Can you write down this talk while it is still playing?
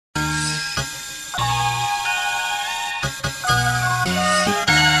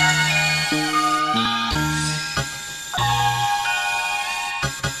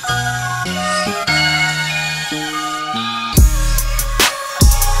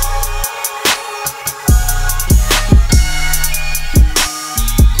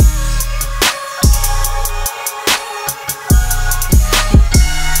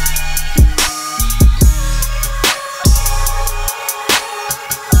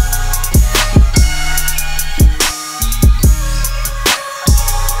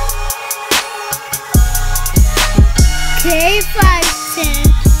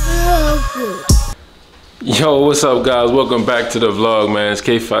Yo, what's up guys? Welcome back to the vlog, man. It's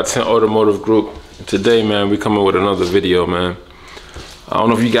K510 Automotive Group. Today, man, we coming with another video, man. I don't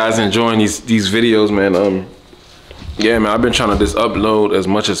know if you guys enjoying these videos, man. Yeah, man, I've been trying to just upload as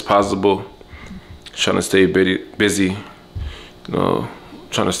much as possible. Trying to stay busy, you know,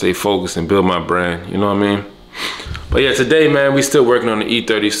 trying to stay focused and build my brand, you know what I mean? But yeah, today, man, we still working on the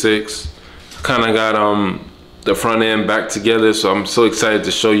E36. Kind of got the front end back together, so I'm so excited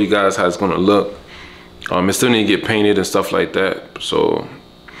to show you guys how it's gonna look. It still need to get painted and stuff like that, so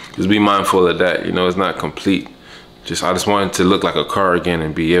just be mindful of that. You know, it's not complete. I just want it to look like a car again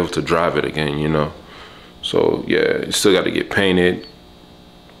and be able to drive it again, you know. So yeah, you still got to get painted.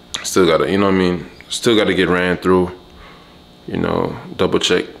 Still got to, you know what I mean? Still got to get ran through. You know, double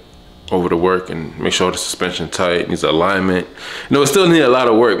check over the work and make sure the suspension tight, needs alignment. You know, it still need a lot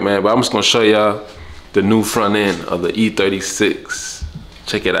of work, man. But I'm just gonna show y'all the new front end of the E36.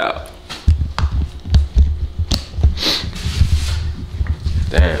 Check it out.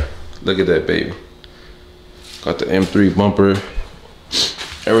 Damn, look at that, baby. Got the M3 bumper.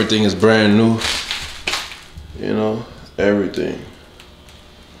 Everything is brand new. You know, everything.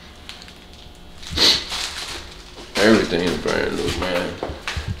 Everything is brand new, man.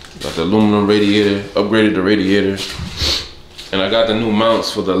 Got the aluminum radiator, upgraded the radiator. And I got the new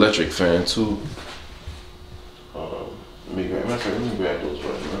mounts for the electric fan too. Let me grab those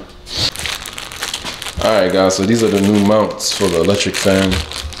right now. Alright guys, so these are the new mounts for the electric fan.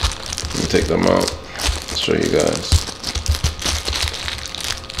 Let me take them out, show you guys.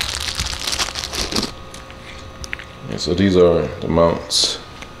 Yeah, so these are the mounts.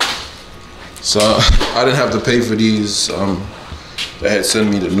 So I didn't have to pay for these. They had sent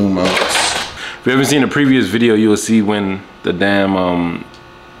me the new mounts. If you haven't seen the previous video, you'll see when the damn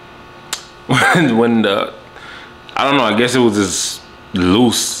when the, I don't know, I guess it was just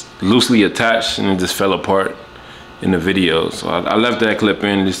loosely attached and it just fell apart in the video. So I left that clip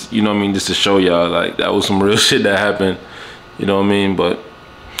in, just, you know what I mean, just to show y'all like that was some real shit that happened, you know what I mean. But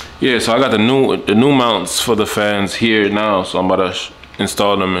yeah, so I got the new mounts for the fans here now, so I'm about to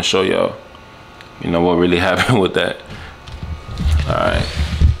install them and show y'all, you know, what really happened with that. All right,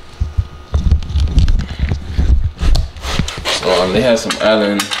 so they have some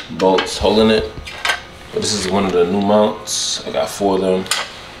Allen bolts holding it, but this is one of the new mounts. I got 4 of them.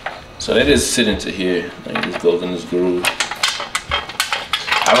 So they just sit into here, like it just goes in this groove.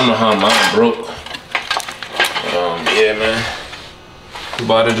 I don't know how mine broke, but yeah, man. I'm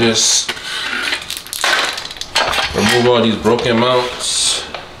about to just remove all these broken mounts.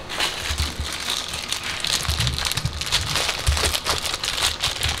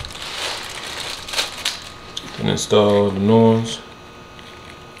 And install the new ones.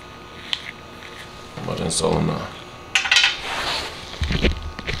 I'm about to install them now.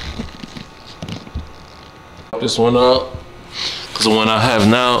 This one out, because the one I have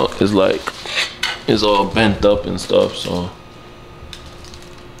now is like, is all bent up and stuff, so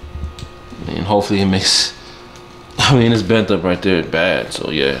I mean, hopefully it makes, I mean, it's bent up right there bad,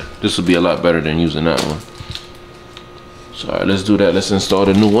 so yeah, this will be a lot better than using that one. So all right, let's do that. Let's install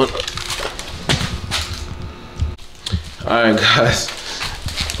the new one. All right guys,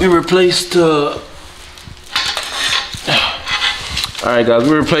 we replaced all right guys,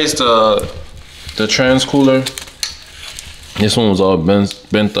 we replaced the trans cooler. This one was all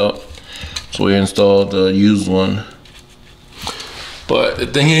bent up, so we installed the used one. But the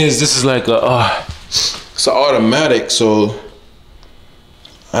thing is, this is like it's an automatic, so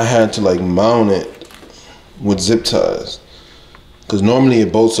I had to like mount it with zip ties, because normally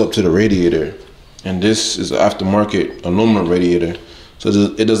it bolts up to the radiator, and this is an aftermarket aluminum radiator, so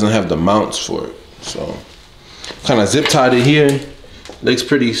it doesn't have the mounts for it. So kind of zip tied it here. Looks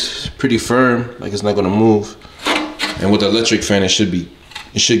pretty firm, like it's not gonna move. And with the electric fan, it should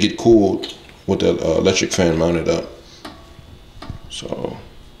get cooled with the electric fan mounted up. So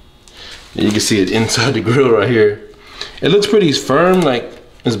you can see it inside the grill right here. It looks pretty firm, like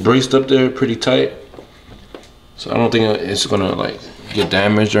it's braced up there pretty tight. So I don't think it's gonna like get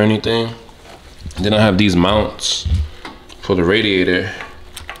damaged or anything. And then I have these mounts for the radiator.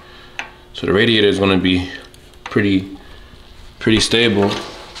 So the radiator is gonna be pretty stable.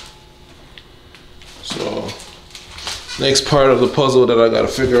 So next part of the puzzle that I gotta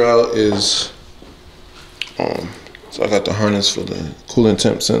figure out is, so I got the harness for the coolant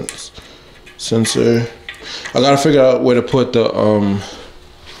temp sensor. I gotta figure out where to put the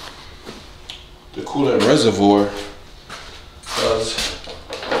coolant reservoir, because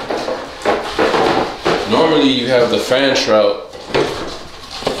normally you have the fan shroud.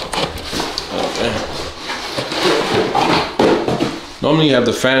 normally you have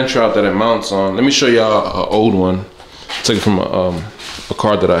the fan shroud that it mounts on. Let me show y'all an old one. I took it from a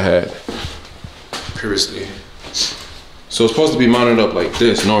car that I had previously. So it's supposed to be mounted up like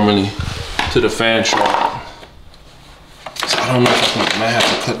this normally to the fan shroud. So I don't know if I might have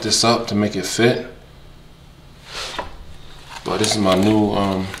to cut this up to make it fit. But this is my new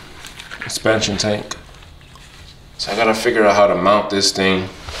expansion tank. So I gotta figure out how to mount this thing.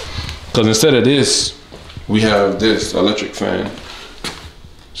 Cause instead of this, we have this electric fan.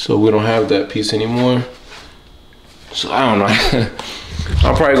 So we don't have that piece anymore. So I don't know.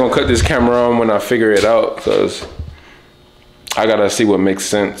 I'm probably gonna cut this camera on when I figure it out, cause I gotta see what makes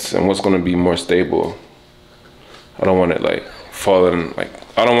sense and what's gonna be more stable. I don't want it like falling, like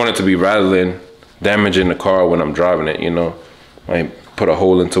I don't want it to be rattling, damaging the car when I'm driving it, you know. I put a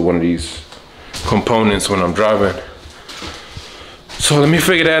hole into one of these components when I'm driving. So let me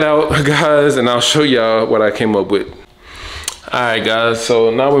figure that out, guys, and I'll show y'all what I came up with. All right, guys, so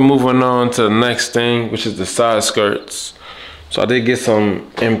now we're moving on to the next thing, which is the side skirts. So I did get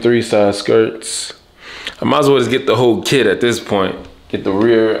some M3 side skirts. I might as well just get the whole kit at this point. Get the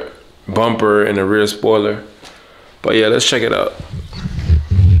rear bumper and the rear spoiler. But yeah, let's check it out.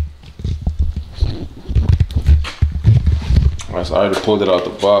 All right, so I already pulled it out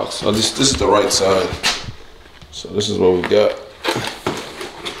the box. Oh, this is the right side. So this is what we got.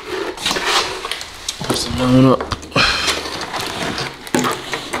 Put some mount up.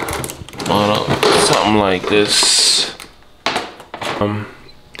 Mount up, something like this.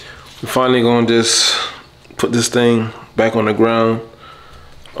 We finally gonna just put this thing back on the ground.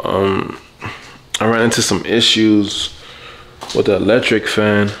 I ran into some issues with the electric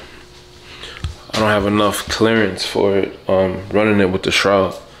fan. I don't have enough clearance for it, running it with the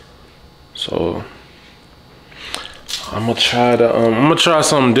shroud. So I'm gonna try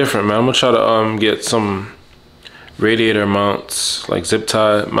something different, man. I'm gonna try to get some radiator mounts, like zip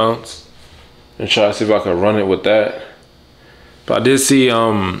tie mounts, and try to see if I can run it with that. But I did see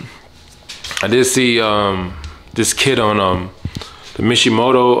this kit on the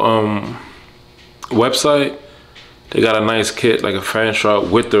Mishimoto website. They got a nice kit, like a fan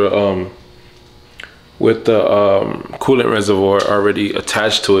shroud with the coolant reservoir already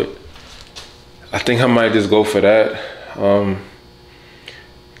attached to it. I think I might just go for that.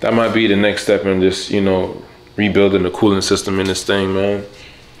 That might be the next step in just, you know, rebuilding the coolant system in this thing, man.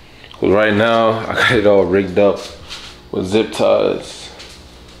 But right now, I got it all rigged up with zip ties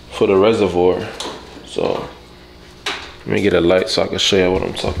for the reservoir. So let me get a light so I can show you what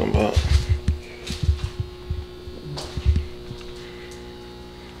I'm talking about.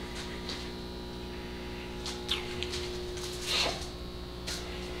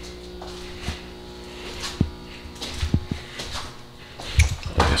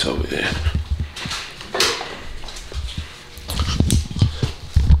 It's over there.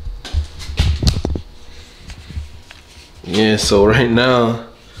 Yeah, so right now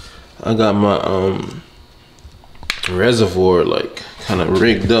I got my reservoir like kind of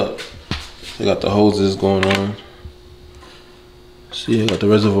rigged up. I got the hoses going on. See, I got the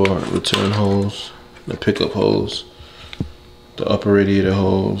reservoir return hose, the pickup hose, the upper radiator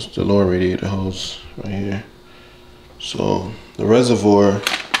hose, the lower radiator hose right here. So the reservoir,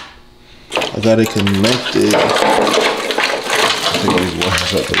 I got it connected. I take all these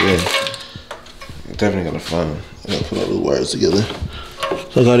wires out the way. I'm definitely gonna find. I gotta put all the wires together.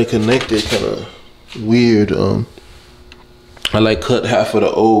 So I got it connected, kind of weird. I like cut half of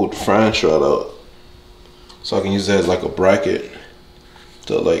the old fan shroud out, so I can use that as like a bracket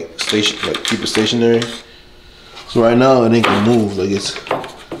to like keep it stationary. So right now it ain't gonna move. Like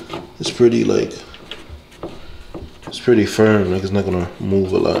it's pretty like. It's pretty firm, like it's not gonna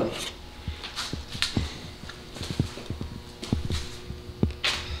move a lot.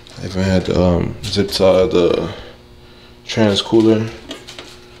 I even had to zip tie the trans cooler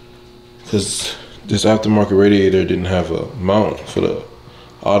because this aftermarket radiator didn't have a mount for the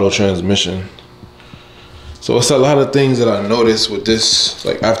auto transmission. So it's a lot of things that I noticed with this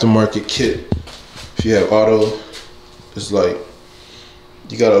like aftermarket kit. If you have auto, it's like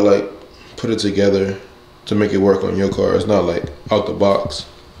you gotta like put it together to make it work on your car. It's not like out the box.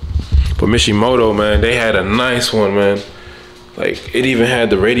 But Mishimoto, man, they had a nice one, man. Like it even had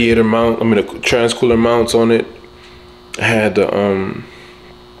the radiator mount, I mean the trans cooler mounts on it. It had the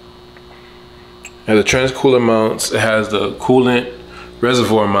trans cooler mounts, it has the coolant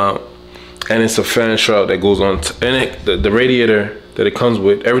reservoir mount, and it's a fan shroud that goes on and the radiator that it comes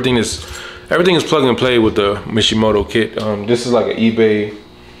with, everything is plug and play with the Mishimoto kit. This is like an eBay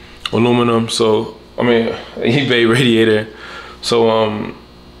aluminum, so I mean eBay radiator. So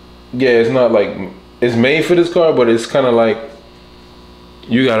yeah, it's not like it's made for this car, but it's kind of like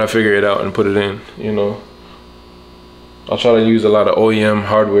you gotta figure it out and put it in, you know. I'll try to use a lot of OEM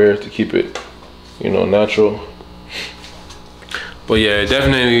hardware to keep it, you know, natural. But yeah,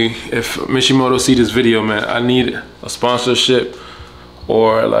 definitely, if Mishimoto see this video, man, I need a sponsorship,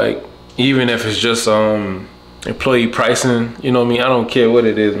 or like, even if it's just employee pricing, you know what I mean? I don't care what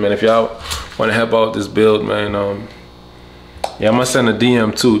it is, man. If y'all want to help out this build, man, yeah, I'm gonna send a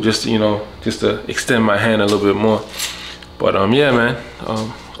DM too, just, you know, just to extend my hand a little bit more. But yeah, man,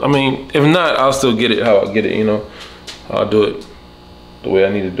 I mean, if not, I'll still get it how I get it, you know. I'll do it the way I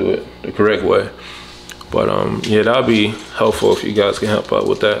need to do it, the correct way. But yeah, that'll be helpful if you guys can help out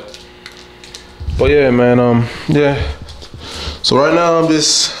with that. But yeah, man, yeah. So right now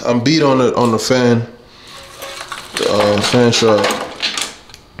I'm beat on the fan, fan shaft,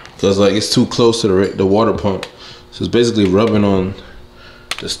 because like it's too close to the water pump. So it's basically rubbing on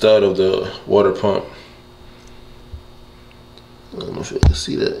the stud of the water pump. I don't know if you can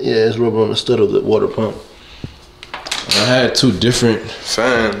see that. Yeah, it's rubbing on the stud of the water pump. I had two different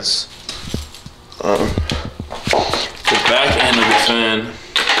fans. The back end of the fan,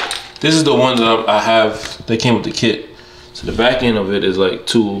 this is the one that I have, they came with the kit. So the back end of it is like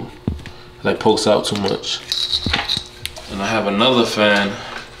like pokes out too much. And I have another fan,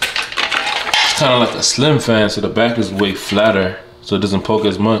 it's kind of like a slim fan, so the back is way flatter, so it doesn't poke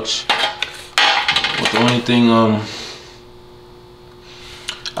as much. But the only thing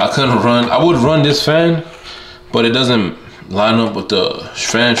I would run this fan, but it doesn't line up with the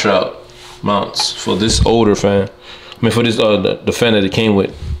fan shroud mounts for this older fan. I mean, for this the fan that it came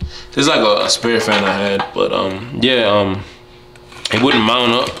with. This is like a spare fan I had, but yeah, it wouldn't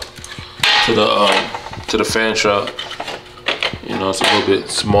mount up to the fan shroud. You know, it's a little bit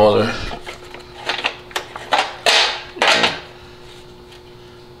smaller.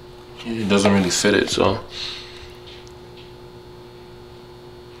 It doesn't really fit it, so.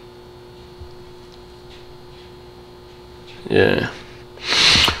 Yeah.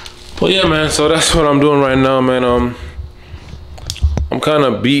 But yeah, man, so that's what I'm doing right now, man. I'm kind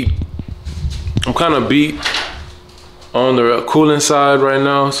of beat on the coolant side right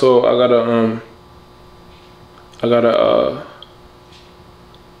now, so I gotta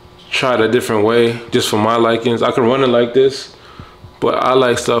try it a different way, just for my likings. I can run it like this, but I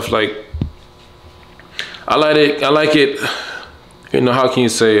like stuff like, I like it, you know, how can you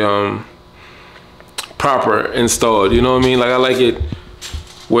say, proper installed, you know what I mean? Like, I like it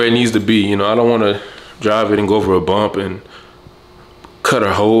where it needs to be, you know. I don't want to drive it and go over a bump and cut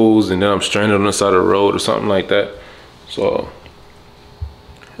a hose and then I'm stranded on the side of the road or something like that. So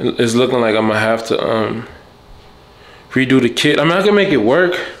it's looking like I'm gonna have to redo the kit. I mean, I can make it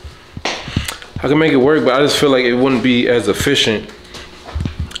work, but I just feel like it wouldn't be as efficient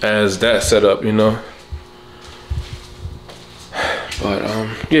as that setup, you know. But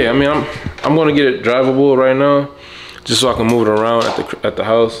yeah, I mean, I'm gonna get it drivable right now, just so I can move it around at the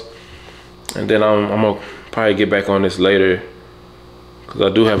house, and then I'm gonna probably get back on this later, because I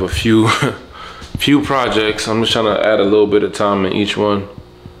do have a few few projects. I'm just trying to add a little bit of time in each one.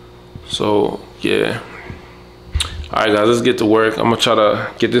 So yeah. All right, guys, let's get to work. I'm gonna try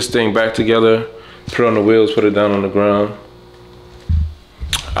to get this thing back together, put it on the wheels, put it down on the ground.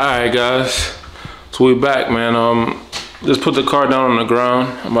 All right, guys, so we back, man. Just put the car down on the ground.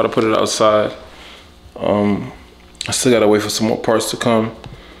 I'm about to put it outside. I still gotta wait for some more parts to come,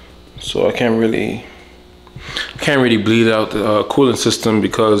 so I can't really bleed out the cooling system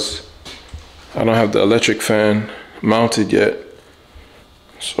because I don't have the electric fan mounted yet.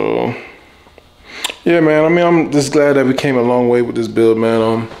 So yeah, man, I mean, I'm just glad that we came a long way with this build, man.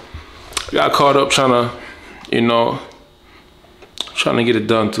 I got caught up trying to, you know, trying to get it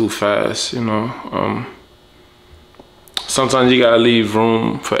done too fast, you know. Sometimes you gotta leave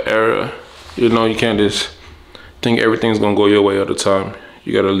room for error. You know, you can't just think everything's gonna go your way all the time.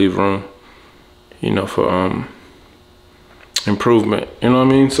 You gotta leave room, you know, for improvement. You know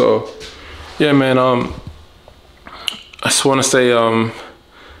what I mean? So yeah, man. I just wanna say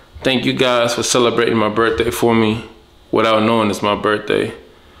thank you guys for celebrating my birthday for me without knowing it's my birthday.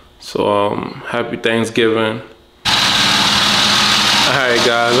 So happy Thanksgiving. Alright,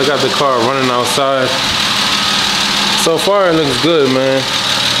 guys, I got the car running outside. So far it looks good, man.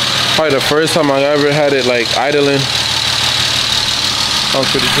 Probably the first time I ever had it like idling.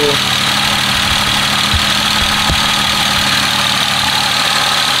 Sounds pretty good.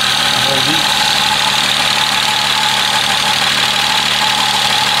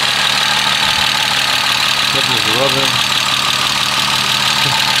 Nothing's rubbing.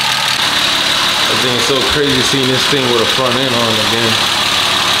 I think it's so crazy seeing this thing with a front end on again.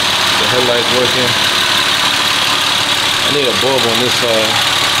 The headlights working. need a bulb on this side.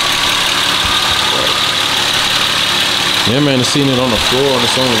 Yeah, man, it's seen it on the floor on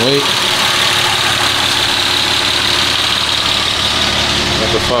its own weight.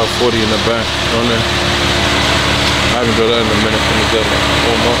 Got the 540 in the back on there. I haven't drilled that in a minute. Let me get like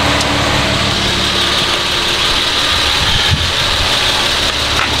one more.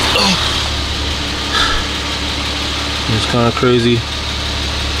 It's kind of crazy.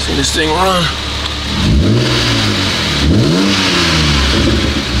 See this thing run.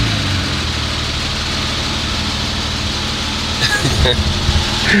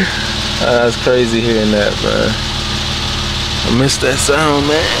 That's crazy hearing that, man. I miss that sound,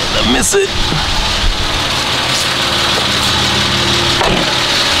 man. I miss it.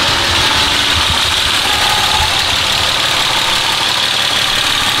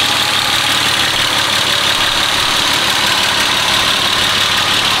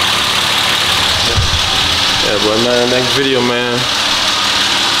 Yeah, but man, next video, man,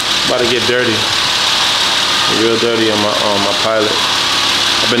 about to get dirty. Real dirty on my pilot.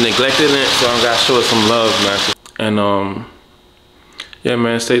 I've been neglecting it, so I gotta show it some love, man. And yeah,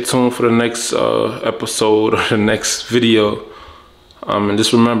 man, stay tuned for the next episode or the next video. And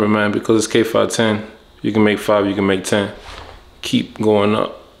just remember, man, because it's K510, you can make 5, you can make 10. Keep going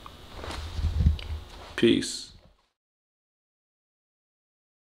up. Peace.